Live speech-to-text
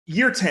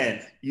year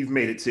 10, you've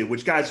made it to,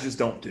 which guys just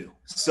don't do.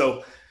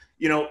 So,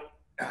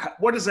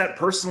 what does that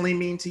personally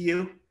mean to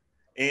you?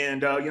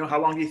 And, how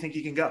long do you think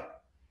you can go?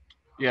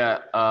 Yeah,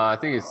 I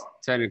think it's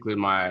technically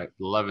my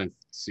 11th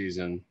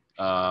season.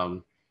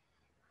 But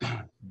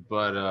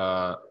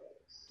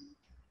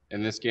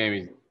in this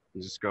game,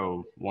 you just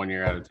go 1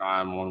 year at a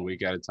time, 1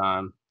 week at a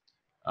time.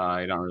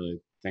 You don't really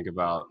think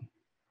about,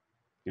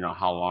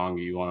 how long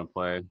you want to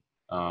play.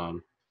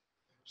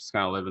 Just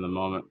kind of live in the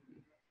moment.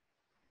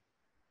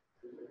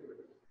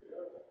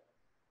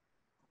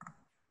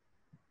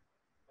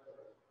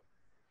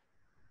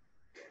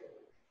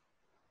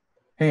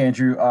 Hey,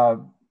 Andrew. I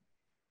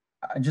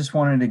just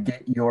wanted to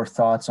get your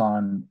thoughts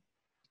on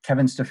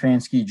Kevin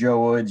Stefanski,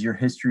 Joe Woods, your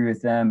history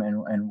with them,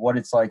 and what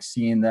it's like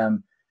seeing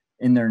them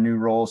in their new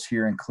roles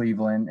here in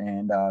Cleveland,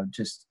 and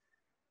just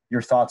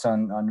your thoughts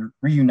on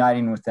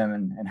reuniting with them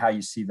and how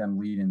you see them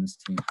leading this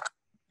team.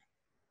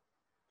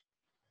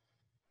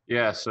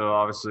 Yeah, so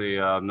obviously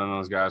known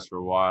those guys for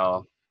a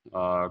while.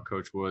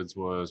 Coach Woods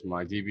was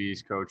my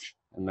DB's coach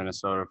in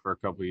Minnesota for a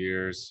couple of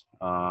years.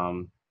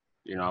 I've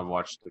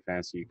watched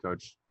Stefanski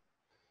coach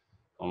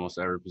almost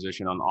every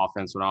position on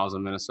offense when I was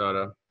in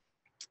Minnesota.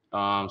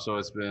 So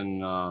it's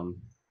been,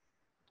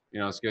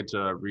 it's good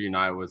to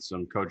reunite with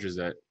some coaches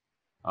that,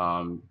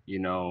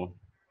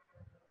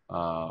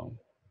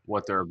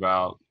 what they're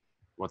about,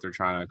 what they're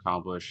trying to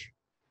accomplish.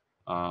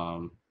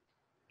 And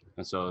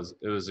so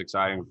it was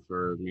exciting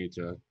for me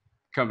to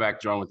come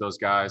back, join with those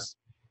guys,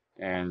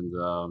 and,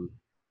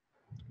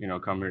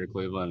 come here to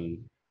Cleveland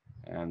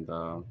and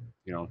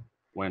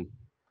win.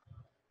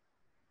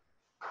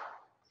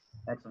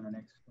 Excellent. The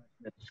next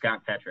question,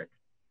 Scott Patrick.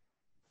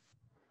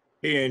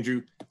 Hey,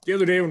 Andrew. The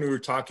other day when we were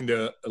talking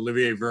to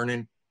Olivier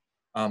Vernon,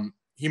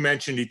 he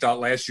mentioned he thought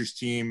last year's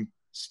team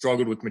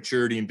struggled with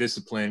maturity and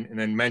discipline, and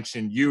then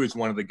mentioned you as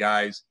one of the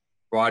guys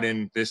brought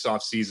in this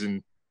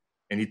offseason,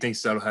 and he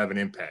thinks that'll have an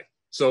impact.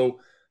 So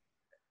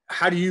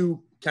how do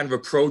you kind of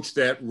approach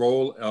that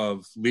role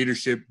of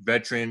leadership,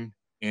 veteran,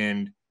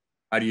 and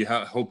how do you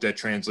hope that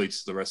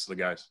translates to the rest of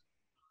the guys?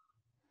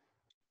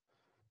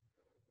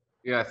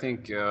 Yeah, I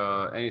think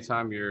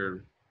anytime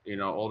you're,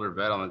 older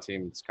vet on the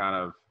team, it's kind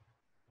of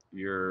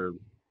your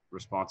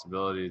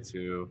responsibility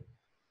to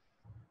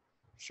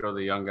show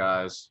the young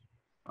guys,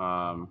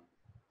 how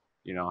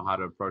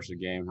to approach the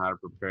game, how to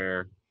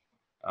prepare,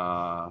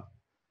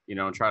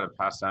 and try to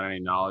pass down any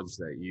knowledge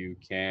that you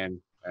can,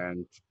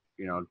 and,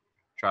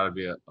 try to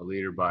be a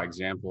leader by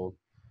example.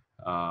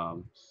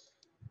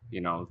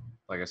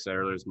 Like I said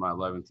earlier, it's my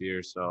 11th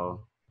year,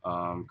 so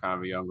kind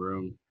of a young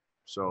room.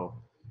 So,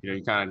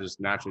 you kind of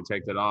just naturally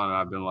take that on. And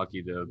I've been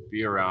lucky to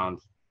be around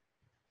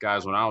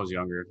guys when I was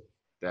younger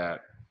that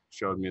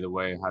showed me the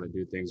way how to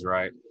do things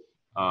right.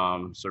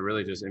 So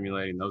really just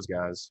emulating those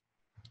guys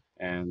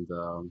and,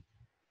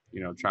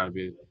 trying to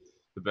be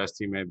the best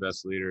teammate,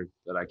 best leader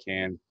that I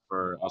can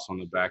for us on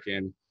the back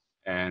end.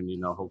 And,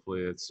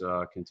 hopefully it's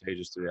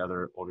contagious to the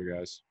other older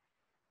guys.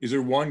 Is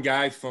there one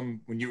guy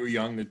from when you were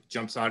young that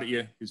jumps out at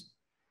you who's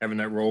having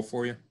that role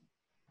for you?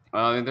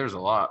 I think there's a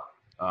lot.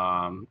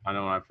 I know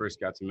when I first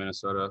got to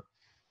Minnesota,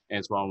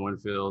 Antoine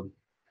Winfield,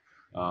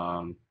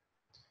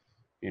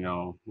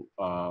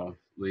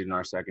 leading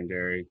our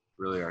secondary,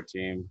 really our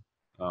team.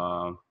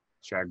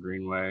 Chad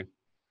Greenway,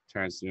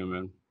 Terrence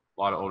Newman,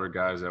 a lot of older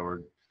guys that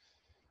were,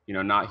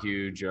 not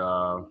huge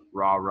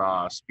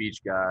rah-rah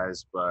speech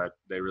guys, but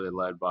they really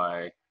led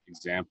by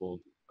example.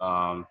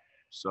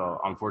 So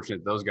I'm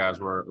fortunate those guys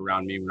were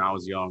around me when I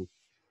was young,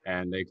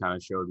 and they kind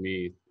of showed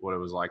me what it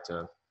was like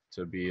to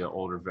be an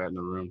older vet in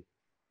the room.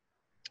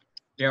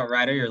 Daryl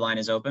Ryder, your line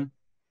is open.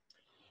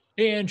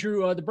 Hey,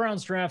 Andrew, the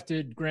Browns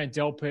drafted Grant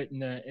Delpit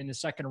in the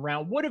second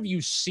round. What have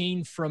you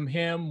seen from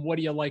him? What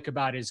do you like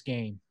about his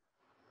game?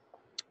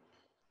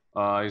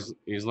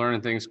 He's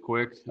learning things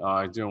quick.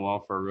 He's doing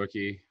well for a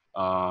rookie.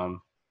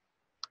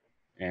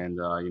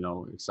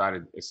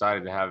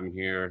 Excited to have him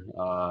here.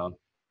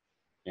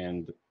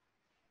 And,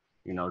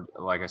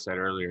 like I said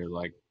earlier,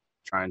 like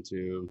trying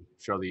to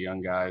show the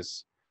young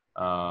guys,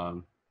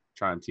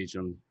 trying to teach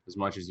them as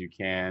much as you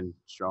can,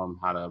 show them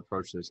how to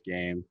approach this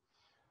game.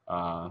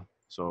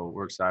 So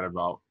we're excited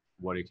about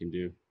what he can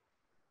do.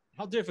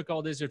 How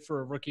difficult is it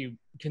for a rookie,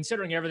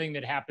 considering everything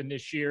that happened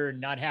this year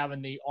and not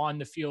having the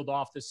on-the-field,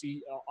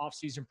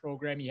 off-season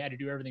program? You had to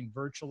do everything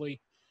virtually.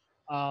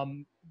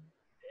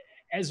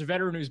 As a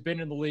veteran who's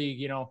been in the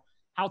league,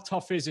 how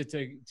tough is it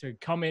to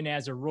come in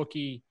as a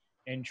rookie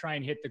and try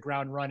and hit the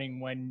ground running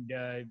when,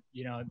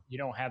 you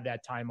don't have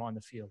that time on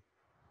the field?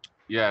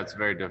 Yeah, it's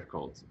very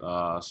difficult.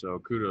 So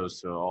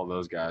kudos to all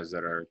those guys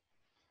that are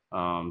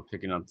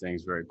picking up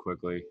things very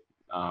quickly.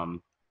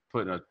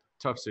 Put in a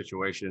tough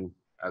situation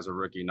as a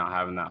rookie, not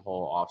having that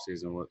whole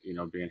offseason with,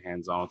 being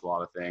hands-on with a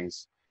lot of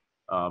things.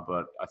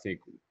 But I think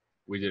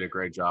we did a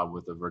great job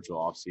with the virtual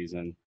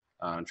offseason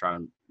and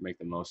trying to make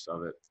the most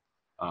of it.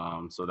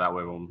 So that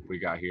way when we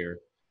got here,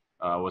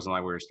 it wasn't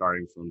like we were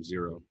starting from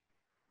zero.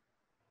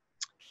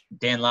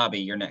 Dan Lobby,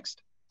 you're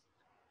next.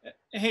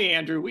 Hey,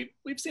 Andrew,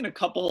 we've seen a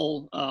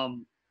couple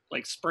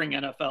like spring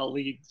NFL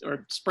leagues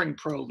or spring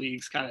pro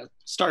leagues kind of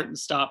start and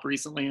stop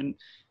recently. And,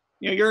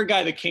 you're a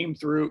guy that came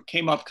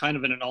up kind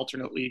of in an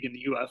alternate league in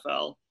the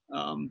UFL.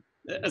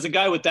 As a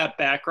guy with that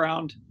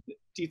background,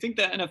 do you think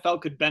that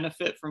NFL could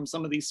benefit from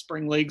some of these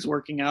spring leagues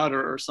working out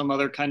or some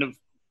other kind of,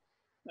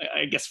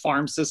 I guess,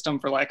 farm system,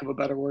 for lack of a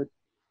better word?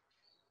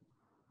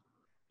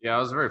 Yeah, I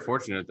was very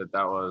fortunate that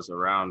was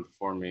around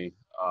for me.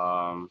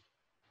 Otherwise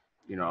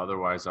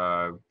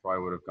I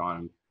probably would have gone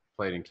and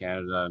played in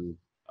Canada, and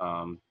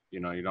you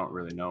don't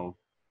really know.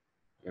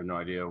 You have no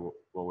idea what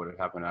would have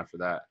happened after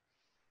that.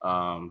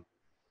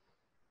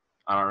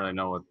 I don't really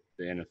know what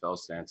the NFL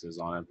stance is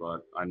on it,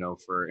 but I know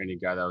for any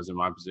guy that was in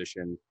my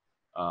position,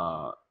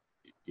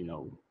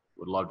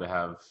 would love to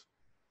have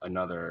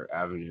another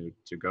avenue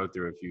to go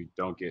through if you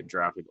don't get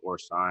drafted or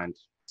signed,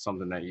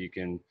 something that you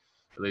can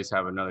at least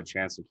have another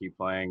chance to keep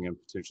playing and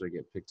potentially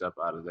get picked up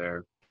out of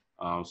there.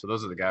 So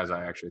those are the guys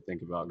I actually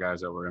think about,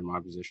 guys that were in my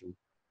position.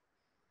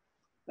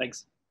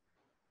 Thanks.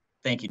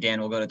 Thank you, Dan.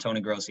 We'll go to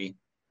Tony Grossi.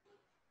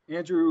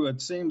 Andrew,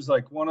 it seems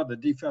like one of the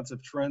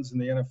defensive trends in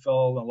the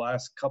NFL in the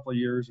last couple of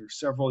years or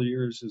several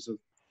years is a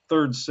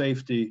third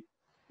safety.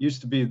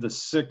 Used to be the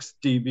sixth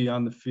DB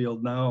on the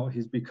field. Now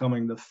he's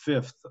becoming the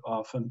fifth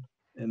often.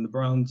 And the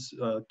Browns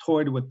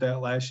toyed with that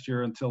last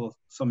year until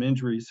some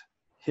injuries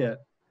hit.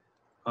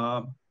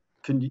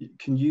 Can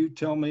you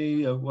tell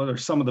me what are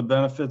some of the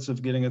benefits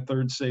of getting a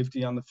third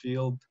safety on the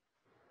field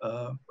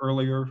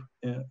earlier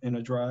in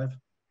a drive?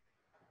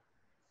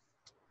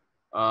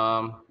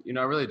 It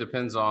really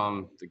depends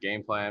on the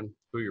game plan,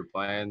 who you're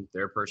playing,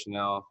 their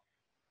personnel,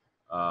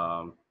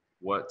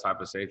 what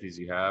type of safeties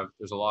you have.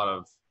 There's a lot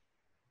of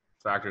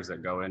factors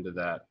that go into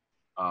that.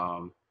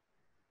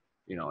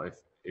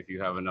 If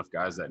you have enough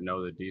guys that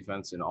know the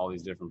defense in all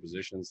these different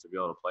positions to be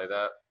able to play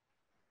that.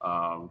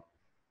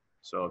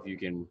 So if you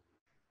can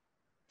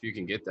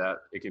get that,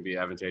 it can be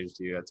advantageous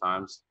to you at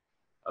times.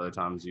 Other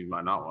times you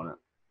might not want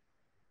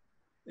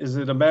it. Is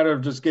it a matter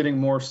of just getting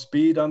more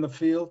speed on the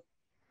field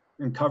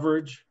and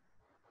coverage?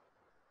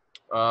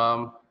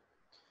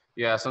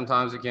 Yeah,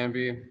 sometimes it can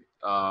be.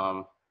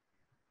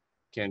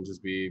 Can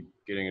just be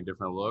getting a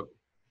different look.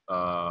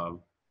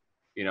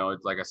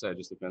 It's like I said, it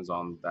just depends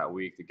on that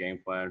week, the game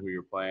plan, who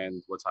you're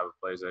playing, what type of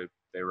plays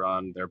they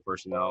run, their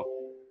personnel.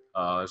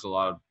 There's a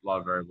lot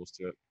of variables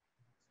to it.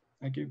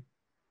 Thank you.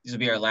 These will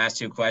be our last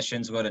two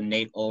questions. We'll go to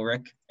Nate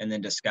Ulrich and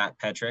then to Scott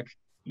Petrick.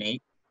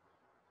 Nate.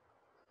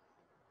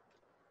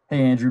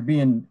 Hey, Andrew,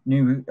 being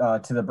new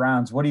to the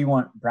Browns, what do you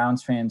want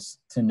Browns fans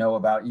to know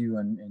about you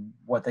and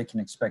what they can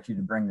expect you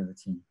to bring to the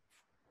team?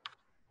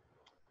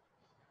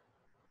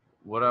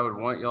 What I would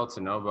want y'all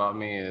to know about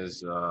me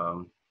is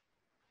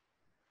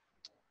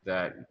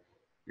that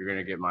you're going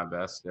to get my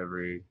best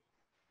every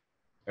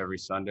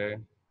Sunday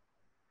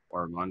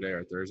or Monday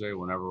or Thursday,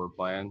 whenever we're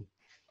playing.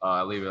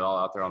 I leave it all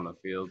out there on the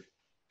field,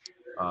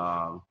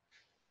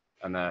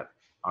 and that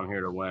I'm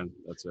here to win.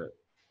 That's it.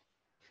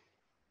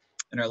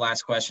 And our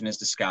last question is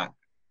to Scott.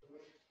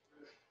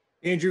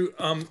 Andrew,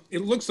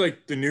 it looks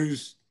like the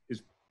news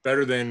is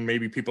better than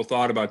maybe people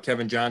thought about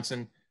Kevin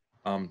Johnson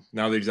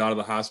now that he's out of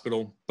the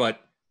hospital.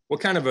 But what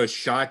kind of a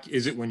shock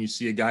is it when you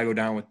see a guy go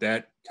down with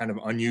that kind of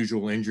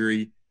unusual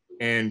injury?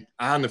 And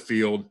on the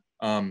field,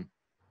 how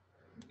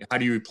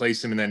do you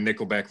replace him in that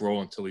nickelback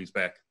role until he's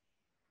back?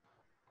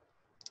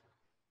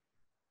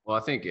 Well,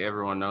 I think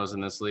everyone knows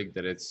in this league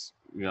that it's,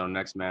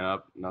 next man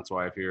up. And that's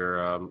why if you're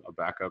a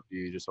backup,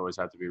 you just always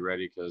have to be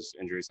ready because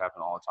injuries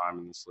happen all the time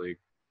in this league.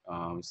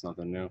 It's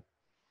nothing new.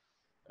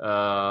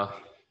 An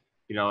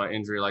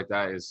injury like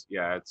that is,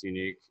 it's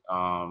unique,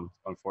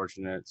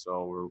 unfortunate.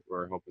 So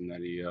we're hoping that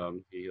he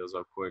heals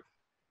up quick.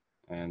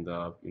 And,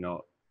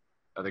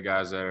 other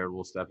guys there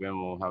will step in,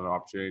 will have an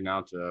opportunity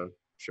now to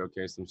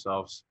showcase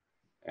themselves.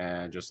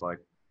 And just like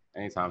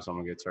anytime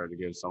someone gets hurt, to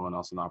give someone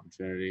else an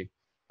opportunity.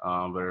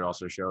 But it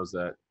also shows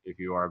that if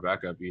you are a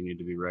backup, you need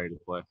to be ready to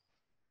play.